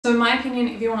So in my opinion,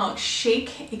 if you want to look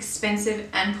chic, expensive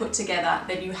and put together,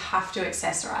 then you have to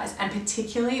accessorize, and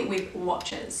particularly with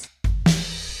watches.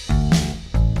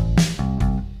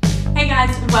 Hey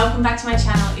guys, welcome back to my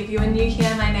channel. If you are new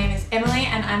here, my name is Emily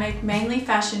and I make mainly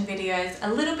fashion videos,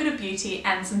 a little bit of beauty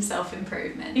and some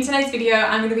self-improvement. In today's video,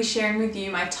 I'm going to be sharing with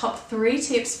you my top 3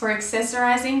 tips for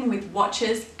accessorizing with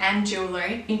watches and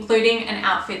jewelry, including an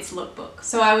outfits lookbook.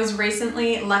 So I was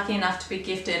recently lucky enough to be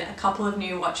gifted a couple of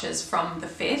new watches from The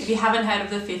Fifth. If you haven't heard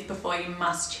of The Fifth before, you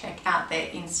must check out their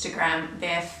Instagram.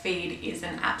 Their feed is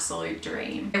an absolute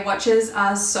dream. Their watches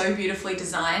are so beautifully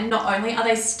designed. Not only are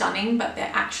they stunning, but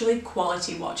they're actually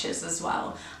quality watches as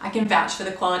well. I can vouch for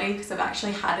the quality because I've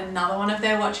actually had another one of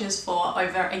their watches for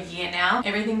over a year now.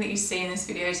 Everything that you see in this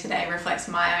video today reflects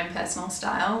my own personal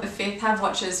style. The Fifth have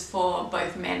watches for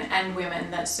both men and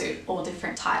women that suit all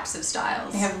different types of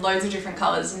styles. They have loads of different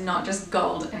colors, not just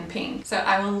gold and pink. So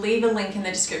I will leave a link in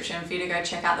the description for you to go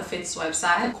check out the Fifth's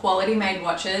website. Quality made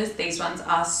watches, these ones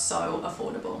are so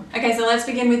affordable. Okay, so let's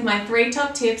begin with my 3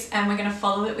 top tips and we're going to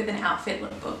follow it with an outfit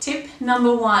lookbook. Tip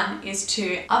number 1 is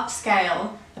to upscale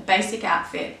a basic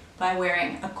outfit by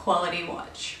wearing a quality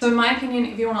watch. So in my opinion,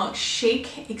 if you want to look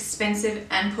chic, expensive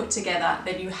and put together,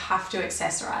 then you have to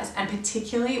accessorize, and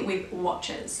particularly with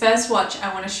watches. First watch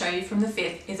I want to show you from The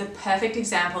Fifth is a perfect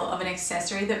example of an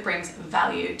accessory that brings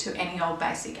value to any old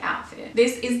basic outfit.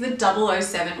 This is the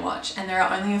 007 watch and there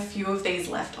are only a few of these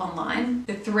left online.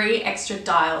 The 3 extra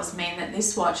dials mean that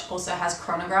this watch also has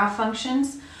chronograph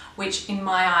functions, which in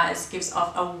my eyes gives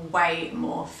off a way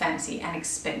more fancy and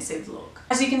expensive look.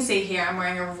 As you can see here, I'm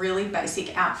wearing a really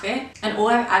basic outfit and all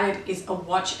I've added is a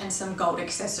watch and some gold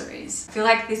accessories. I feel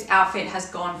like this outfit has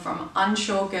gone from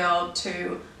unsure girl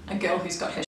to a girl who's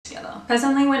got her shit together.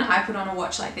 Personally, when I put on a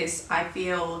watch like this, I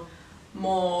feel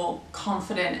more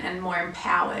confident and more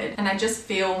empowered and I just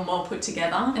feel more put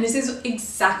together. And this is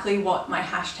exactly what my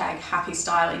hashtag happy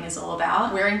styling is all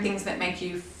about. Wearing things that make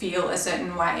you feel a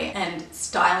certain way and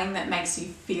styling that makes you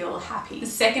feel happy. The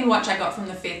second watch I got from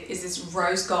The Fifth is this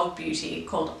rose gold beauty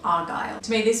called Argyle.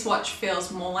 To me, this watch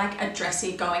feels more like a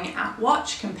dressy going out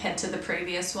watch compared to the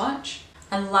previous watch.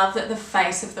 I love that the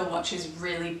face of the watch is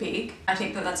really big. I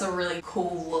think that that's a really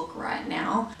cool look right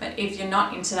now. But if you're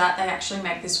not into that, they actually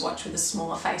make this watch with a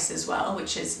smaller face as well,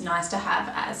 which is nice to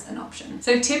have as an option.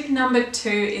 So tip number 2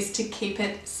 is to keep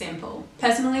it simple.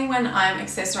 Personally, when I'm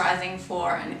accessorizing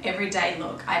for an everyday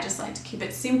look, I just like to keep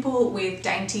it simple with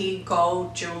dainty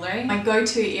gold jewelry. My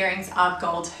go-to earrings are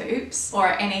gold hoops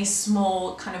or any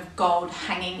small kind of gold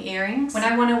hanging earrings. When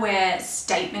I want to wear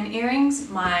statement earrings,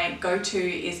 my go-to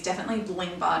is definitely bling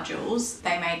bar jewels.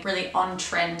 They make really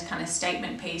on-trend kind of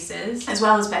statement pieces as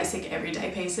well as basic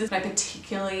everyday pieces, but I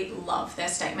particularly love their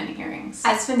statement earrings.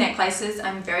 As for necklaces,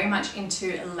 I'm very much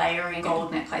into layering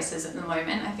gold necklaces at the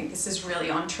moment. I think this is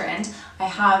really on trend. I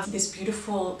have this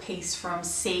beautiful piece from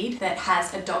Seed that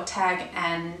has a dog tag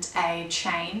and a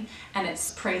chain and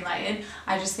it's pre-layered.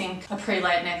 I just think a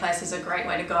pre-layered necklace is a great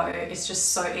way to go. It's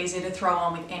just so easy to throw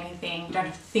on with anything. You don't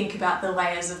have to think about the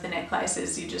layers of the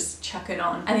necklaces, you just chuck it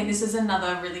on. I think this is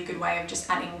another really good way of just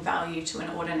adding value to an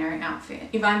ordinary outfit.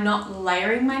 If I'm not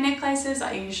layering my necklaces,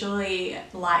 I usually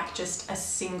like just a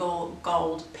single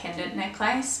gold pendant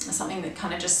necklace, something that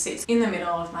kind of just sits in the middle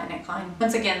of my neckline.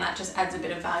 Once again, that just adds a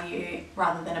bit of value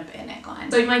rather than a bare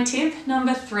neckline. So my tip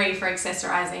number 3 for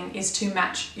accessorizing is to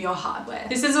match your hardware.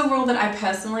 This is a rule that I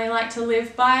personally like to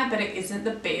live by, but it isn't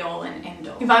the be all and end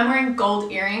all. If I'm wearing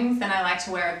gold earrings, then I like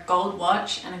to wear a gold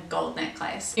watch and a gold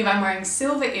necklace. If I'm wearing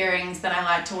silver earrings, then I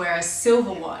like to wear a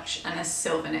silver watch and a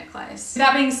silver necklace.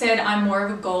 That being said, I'm more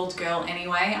of a gold girl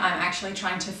anyway. I'm actually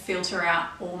trying to filter out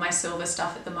all my silver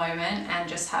stuff at the moment and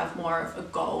just have more of a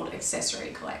gold accessory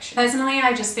collection. Personally,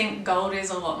 I just think gold is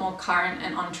a lot more current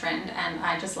and on trend and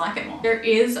I just like it more. There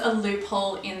is a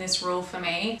loophole in this rule for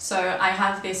me. So I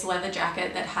have this leather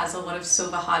jacket that has a lot of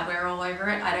silver hardware all over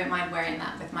it. I don't mind wearing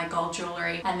that with my gold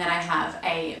jewelry. And then I have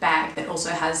a bag that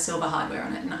also has silver hardware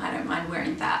on it and I don't mind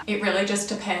wearing that. It really just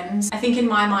depends. I think in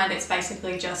my mind it's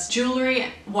basically just jewelry,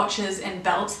 watches and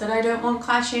belts that I don't want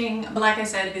clashing. But like I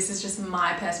said, this is just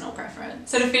my personal preference.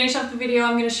 So to finish off the video,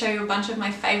 I'm going to show you a bunch of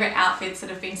my favorite outfits that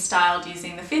have been styled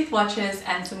using the Fifth watches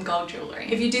and some gold jewelry.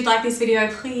 If you did like this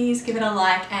video, please give it a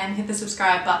like and hit the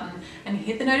subscribe button and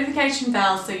hit the notification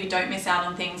bell so you don't miss out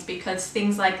on things, because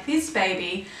things like this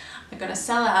baby are going to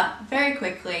sell out very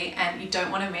quickly and you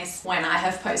don't want to miss when I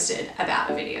have posted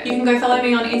about a video. You can go follow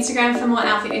me on Instagram for more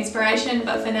outfit inspiration,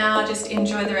 but for now just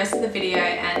enjoy the rest of the video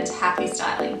and happy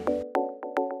styling.